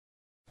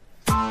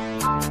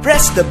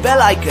Press the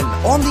bell icon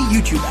on the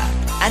YouTube app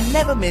and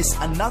never miss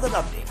another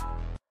update.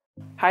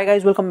 Hi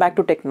guys, welcome back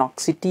to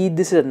tcnxty.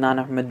 This is Adnaan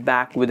Ahmed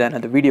back with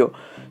another video.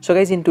 So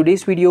guys, in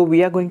today's video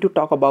we are going to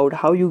talk about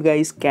how you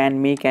guys can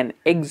make an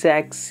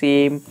exact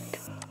same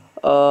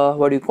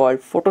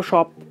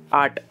Photoshop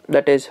art,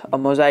 that is a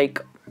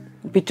mosaic,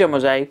 picture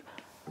mosaic,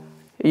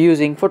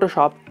 using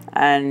Photoshop.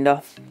 And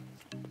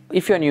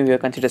if you're new here,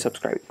 consider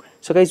subscribing.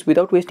 So guys,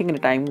 without wasting any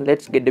time,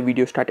 let's get the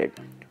video started.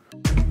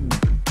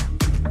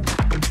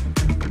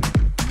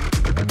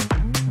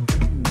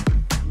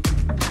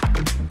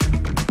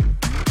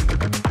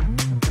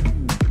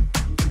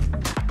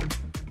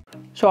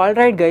 So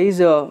alright guys,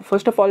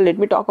 first of all let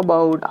me talk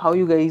about how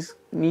you guys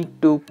need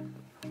to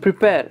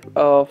prepare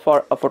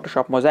for a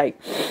Photoshop mosaic.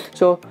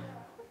 So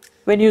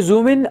when you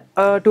zoom in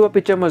to a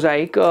picture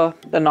mosaic,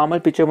 the normal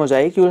picture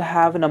mosaic, you will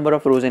have a number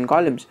of rows and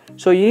columns.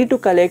 So you need to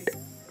collect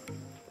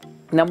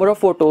number of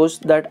photos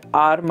that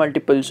are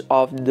multiples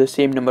of the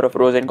same number of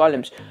rows and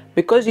columns.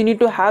 Because you need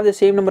to have the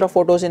same number of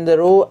photos in the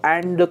row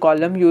and the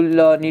column,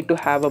 you'll need to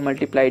have a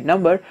multiplied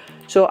number.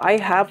 So I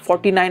have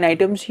 49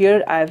 items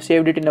here. I have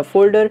saved it in a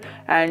folder,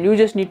 and you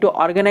just need to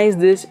organize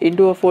this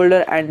into a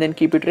folder and then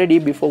keep it ready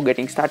before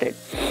getting started.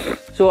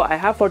 So I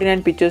have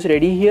 49 pictures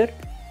ready here,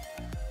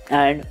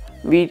 and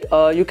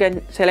you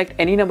can select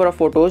any number of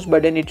photos,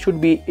 but then it should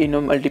be in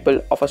a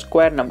multiple of a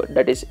square number,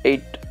 that is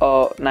 8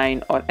 or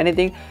 9 or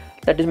anything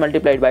that is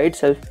multiplied by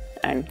itself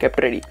and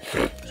kept ready.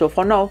 So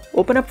for now,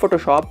 open up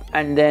Photoshop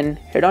and then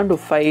head on to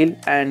File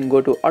and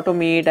go to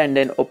Automate, and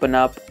then open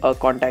up a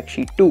Contact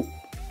Sheet 2.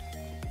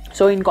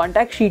 So in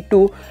Contact Sheet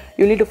 2,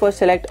 you need to first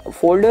select a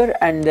folder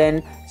and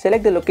then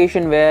select the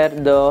location where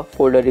the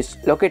folder is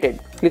located.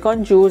 Click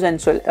on Choose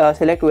and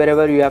select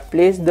wherever you have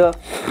placed the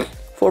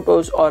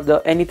photos or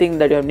the anything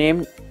that you have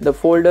named the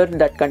folder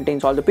that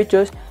contains all the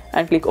pictures,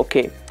 and click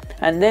OK.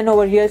 And then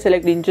over here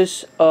select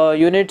inches,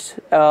 units,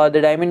 the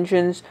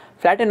dimensions.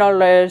 Flatten all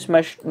layers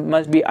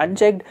must be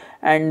unchecked,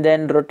 and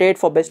then rotate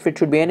for best fit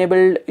should be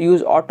enabled.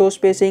 Use auto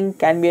spacing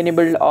can be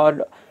enabled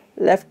or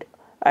left,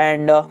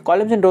 and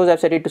columns and rows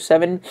I've set it to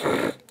 7,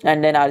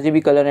 and then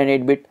RGB color and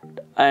 8-bit,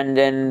 and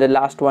then the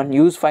last one,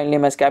 use file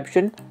name as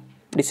caption,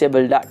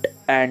 disable that,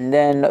 and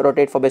then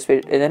rotate for best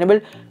fit is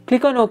enabled.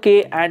 Click on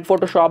OK, and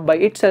Photoshop by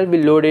itself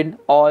will load in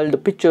all the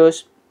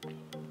pictures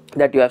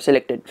that you have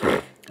selected.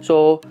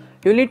 So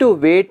you need to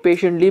wait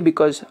patiently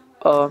because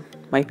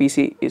my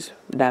PC is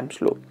damn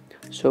slow.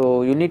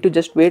 So you need to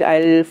just wait.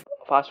 I'll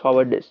fast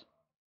forward this.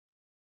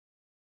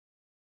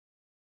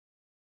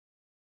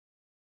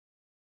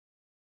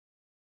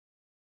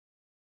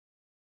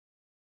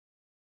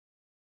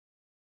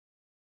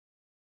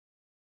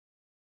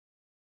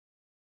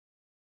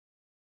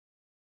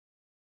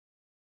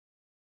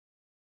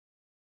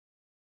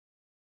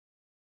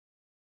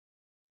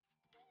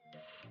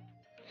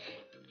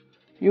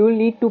 You will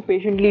need to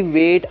patiently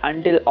wait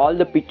until all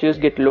the pictures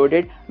get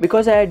loaded,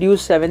 because I had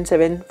used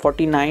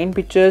 749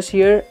 pictures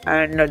here,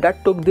 and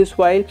that took this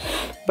while.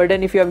 But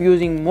then if you are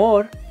using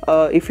more,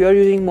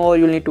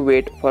 you'll need to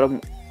wait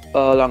for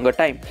a longer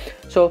time.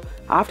 So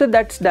after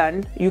that's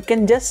done, you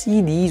can just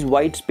see these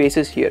white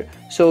spaces here.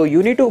 So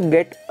you need to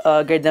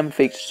get them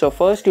fixed. So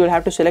first you will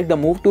have to select the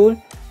move tool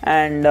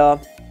and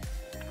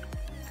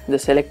the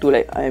select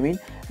tool I mean,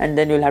 and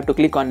then you'll have to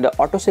click on the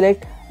auto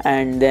select,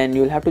 and then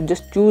you'll have to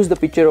just choose the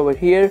picture over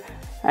here,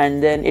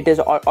 and then it has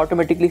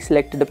automatically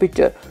selected the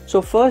picture.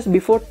 So first,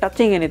 before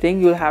touching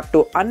anything, you'll have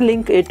to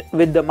unlink it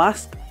with the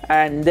mask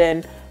and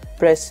then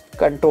press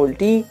Ctrl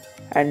T,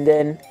 and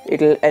then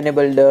it will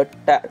enable the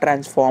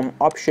transform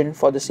option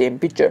for the same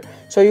picture.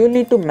 So you'll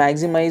need to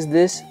maximize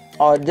this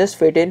or just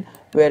fit in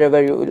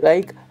wherever you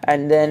like,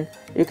 and then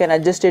you can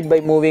adjust it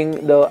by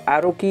moving the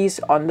arrow keys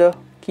on the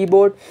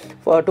keyboard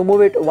to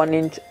move it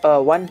 1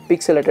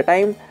 pixel at a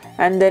time.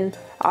 And then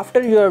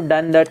after you have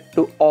done that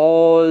to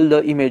all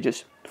the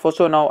images,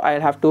 so now I'll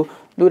have to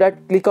do that.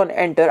 Click on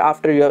enter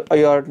after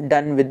you're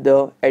done with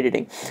the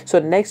editing. So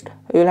next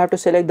you'll have to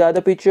select the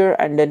other picture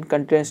and then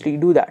continuously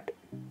do that.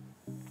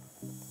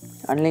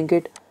 Unlink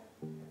it,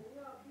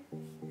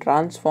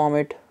 transform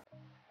it,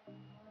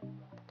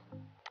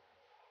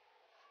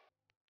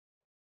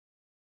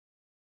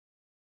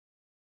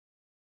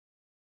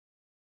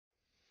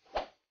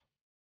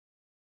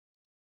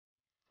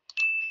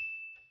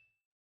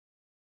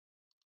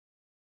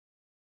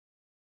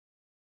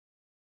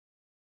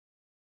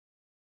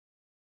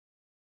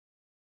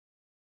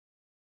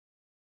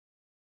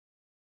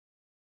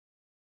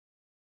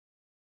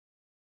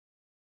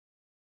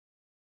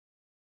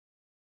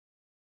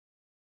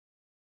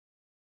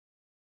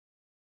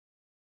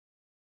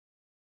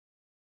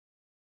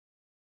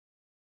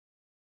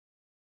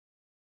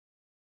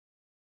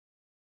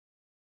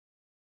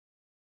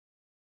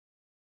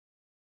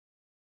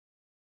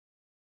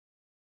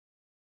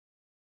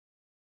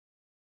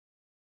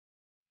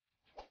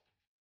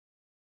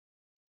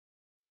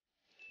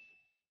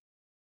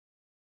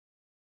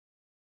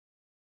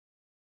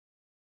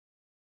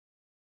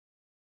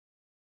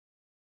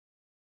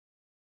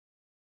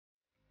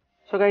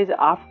 So guys,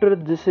 after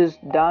this is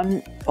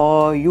done,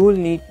 you will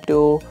need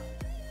to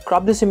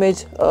crop this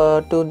image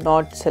to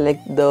not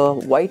select the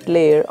white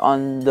layer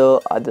on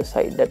the other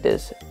side, that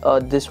is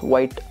this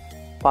white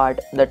part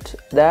that's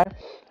there.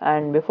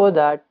 And before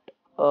that,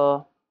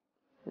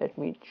 let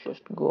me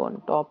just go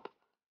on top,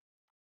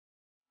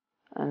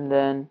 and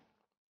then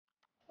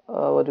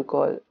what do you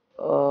call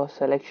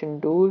selection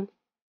tool,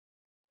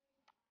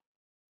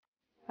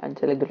 and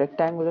select the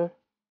rectangular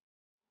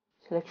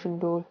selection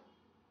tool.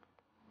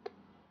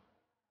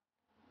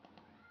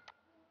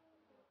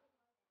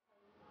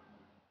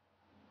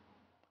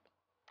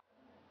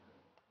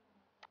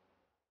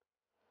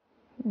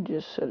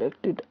 Just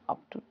select it up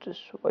to this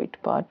white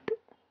part,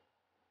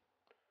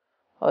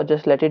 or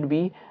just let it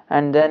be.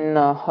 And then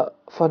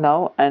for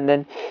now, and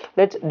then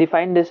let's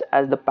define this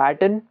as the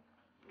pattern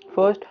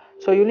first.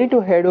 So you need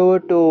to head over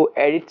to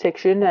edit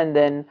section, and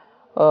then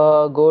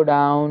go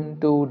down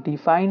to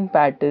define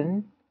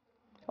pattern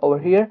over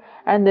here,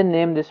 and then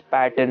name this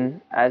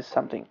pattern as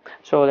something.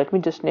 So let me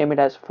just name it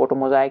as Photo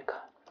Mosaic,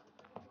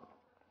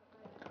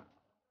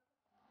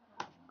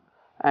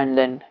 and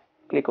then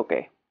click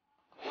OK.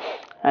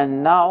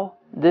 And now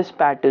this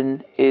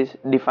pattern is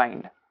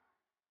defined.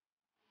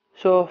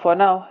 So for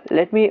now,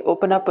 let me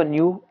open up a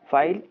new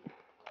file,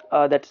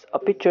 that's a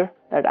picture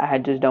that I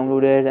had just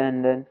downloaded,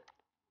 and then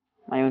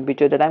my own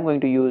picture that I'm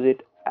going to use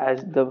it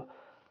as the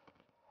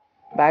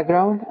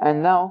background.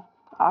 And now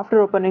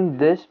after opening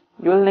this,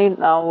 you'll need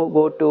now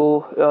go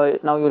to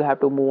now you'll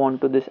have to move on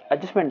to this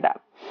adjustment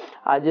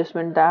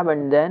tab,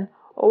 and then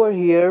over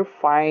here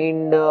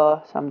find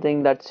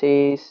something that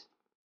says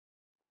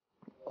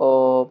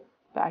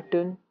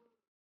pattern.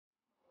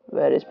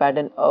 Where is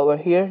pattern? Over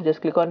here,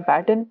 just click on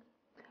pattern,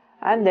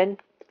 and then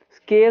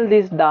scale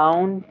this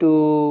down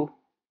to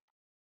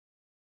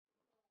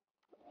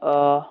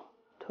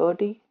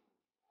 30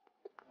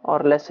 or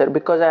lesser,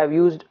 because I have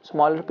used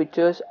smaller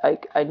pictures.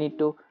 I need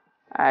to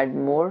add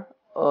more,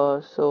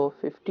 so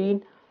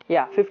 15.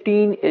 Yeah,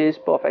 15 is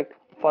perfect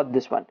for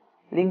this one.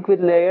 Link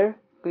with layer,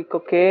 click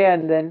OK,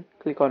 and then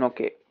click on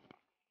OK.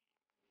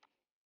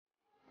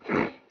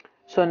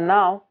 So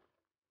now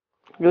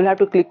you'll have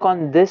to click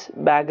on this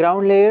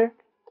background layer,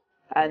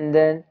 and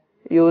then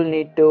you will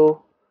need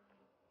to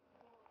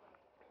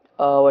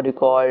what do you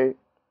call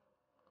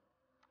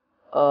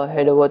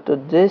head over to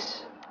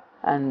this,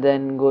 and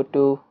then go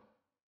to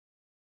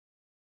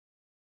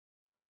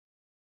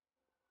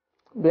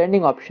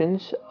blending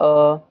options.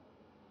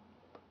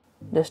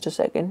 Just a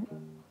second.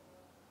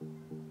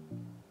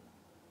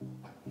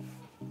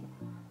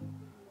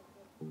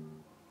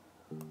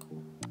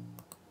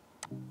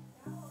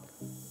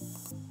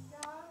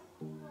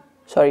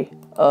 Sorry,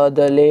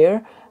 the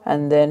layer,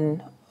 and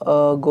then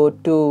go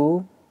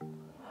to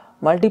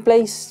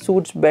multiply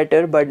suits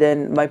better, but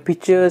then my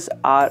pictures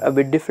are a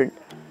bit different,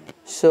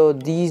 so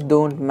these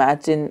don't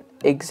match in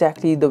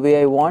exactly the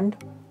way I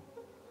want.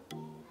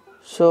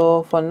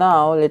 So for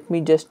now, let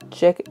me just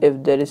check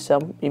if there is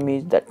some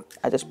image that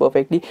matches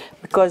perfectly,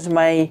 because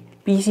my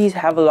PCs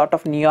have a lot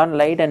of neon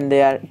light and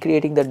they are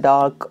creating the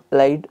dark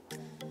light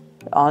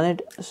on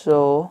it,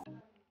 so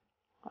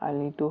I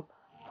need to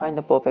find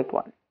the perfect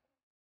one.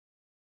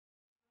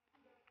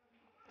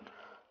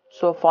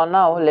 So for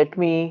now, let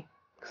me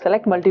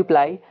select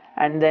multiply,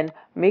 and then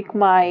make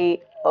my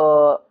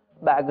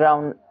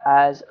background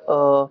as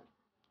a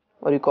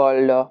what do you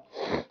call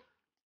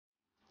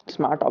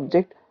smart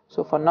object.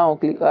 So for now,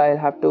 I'll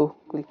have to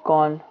click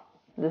on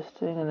this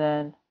thing, and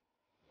then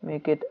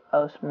make it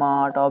a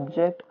smart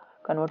object,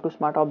 convert to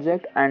smart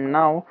object. And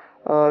now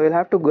we'll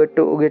have to get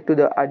to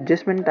the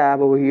adjustment tab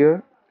over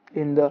here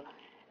in the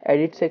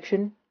edit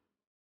section,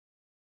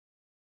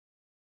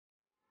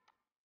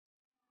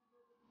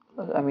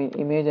 I mean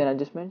image and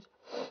adjustments,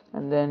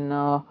 and then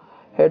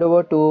head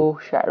over to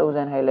shadows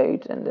and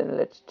highlights, and then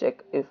let's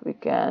check if we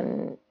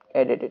can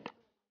edit it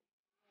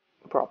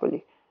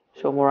properly.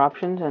 So more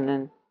options, and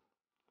then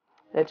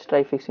let's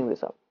try fixing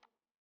this up.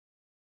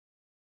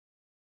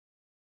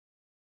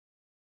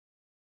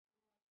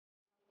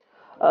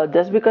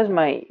 Just because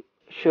my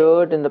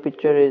shirt in the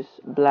picture is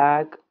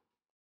black,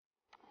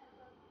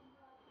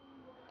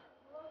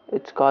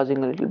 it's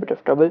causing a little bit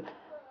of trouble.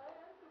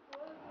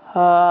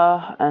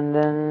 And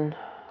then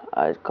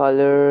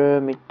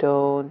color,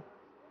 midtone.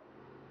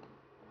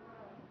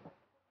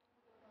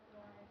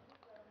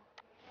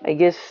 I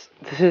guess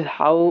this is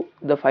how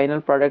the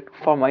final product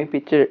for my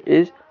picture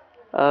is,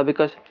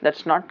 because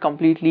that's not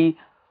completely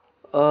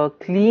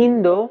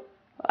clean though.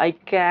 I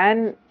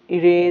can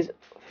erase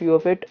a few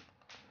of it.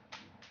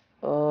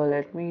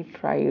 Let me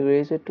try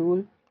eraser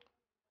tool.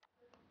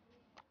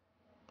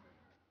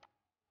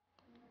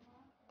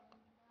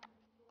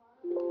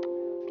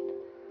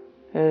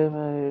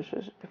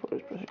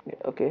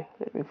 Okay,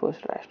 let me first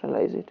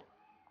rationalize it.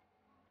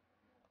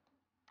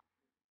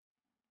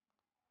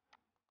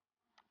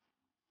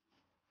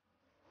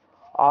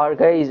 Or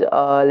guys,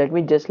 let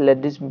me just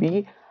let this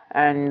be.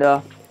 And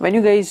when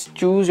you guys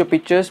choose your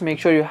pictures, make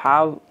sure you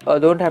have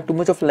don't have too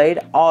much of light,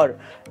 or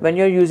when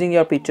you're using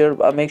your picture,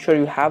 make sure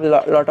you have a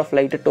lot of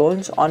lighter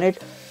tones on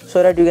it,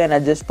 so that you can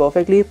adjust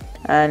perfectly.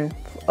 And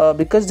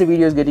because the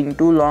video is getting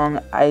too long,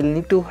 I'll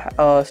need to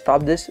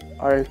stop this,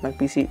 or else my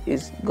PC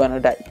is gonna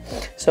die.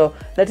 So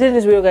that's it in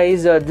this video,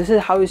 guys. This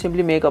is how you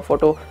simply make a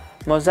photo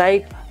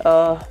mosaic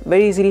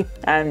very easily.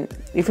 And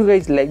if you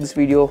guys like this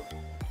video,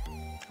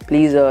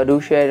 please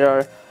do share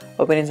your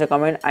opinions in the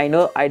comment. I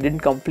know I didn't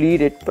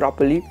complete it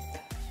properly.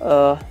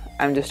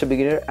 I'm just a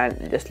beginner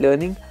and just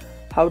learning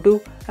how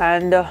to.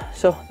 And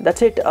so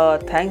that's it.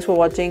 Thanks for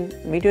watching.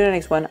 Meet you in the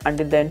next one.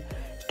 Until then,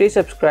 stay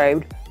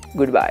subscribed.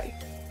 Goodbye.